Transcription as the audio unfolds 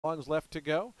Furlongs left to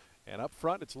go. And up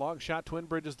front, it's Long Shot. Twin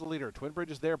Bridges the leader. Twin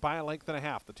Bridges there by a length and a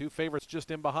half. The two favorites just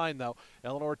in behind, though.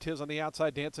 Eleanor Tiz on the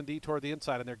outside, Dancin' D toward the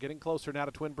inside, and they're getting closer now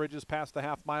to Twin Bridges past the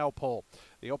half-mile pole.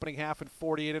 The opening half in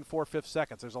 48 and 4/5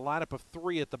 seconds. There's a lineup of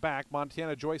three at the back.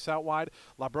 Montana Joyce out wide,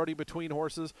 Labrodi between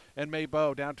horses, and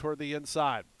Maybeau down toward the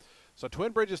inside. So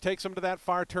Twin Bridges takes him to that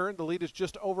far turn. The lead is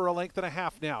just over a length and a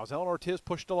half now. As Eleanor Tiz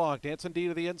pushed along. Dancin' D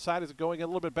to the inside is going a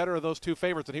little bit better of those two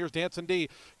favorites. And here's Dancin' D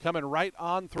coming right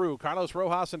on through. Carlos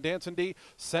Rojas and Dancin' D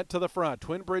sent to the front.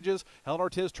 Twin Bridges, Eleanor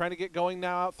Tiz trying to get going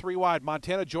now out three wide.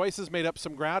 Montana Joyce has made up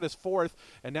some ground as fourth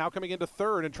and now coming into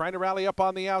third and trying to rally up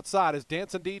on the outside as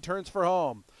Dancin' D turns for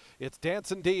home. It's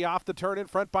Dancin' D off the turn in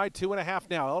front by 2.5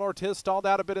 now. Eleanor Tiz stalled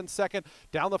out a bit in second.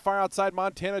 Down the far outside,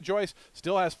 Montana Joyce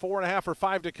still has 4.5 or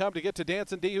 5 to come to get to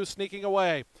Dancin' D, who's sneaking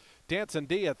away. Dancin'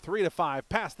 D at 3 to 5,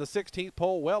 past the 16th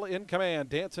pole, well in command.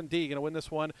 Dancin' D going to win this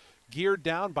one, geared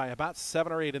down by about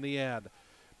 7 or 8 in the end.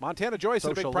 Montana Joyce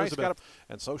at a big price, got up,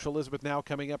 and Social Elizabeth now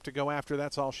coming up to go after.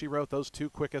 That's All She Wrote. Those two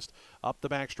quickest up the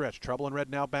back stretch. Trouble in Red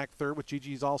now back third with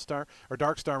Gigi's All-Star, or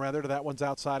Dark Star rather, to that one's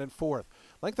outside in fourth.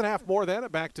 Length and a half more then,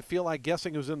 back to Feel Like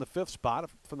Guessing, who's in the fifth spot.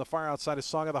 From the far outside is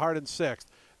Song of the Heart in sixth.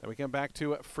 Then we come back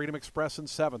to Freedom Express in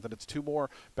seventh, and it's two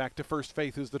more back to First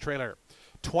Faith, who's the trailer.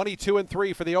 22 and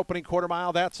 3 for the opening quarter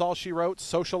mile. That's All She Wrote.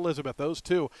 Social Elizabeth. Those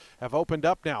two have opened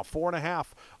up now.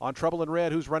 4.5 on Trouble in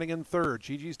Red, who's running in third.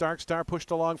 Gigi's Dark Star pushed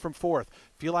along from fourth.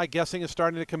 Feel Like Guessing is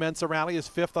starting to commence a rally. Is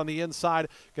fifth on the inside.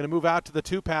 Going to move out to the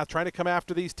two path, trying to come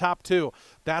after these top two.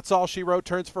 That's All She Wrote.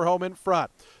 Turns for home in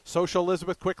front. Social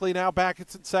Elizabeth quickly now back.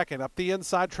 It's in second. Up the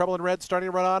inside, Trouble in Red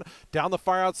starting to run on. Down the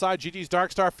far outside, Gigi's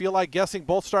Dark Star, Feel Like Guessing,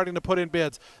 both starting to put in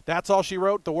bids. That's All She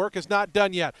Wrote. The work is not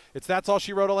done yet. It's That's All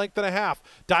She Wrote, a length and a half.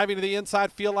 Diving to the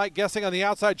inside, Feel Like Guessing on the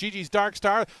outside, Gigi's Dark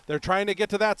Star. They're trying to get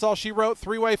to That's All She Wrote.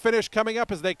 Three-way finish coming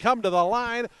up as they come to the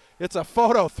line. It's a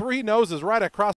photo, three noses right across.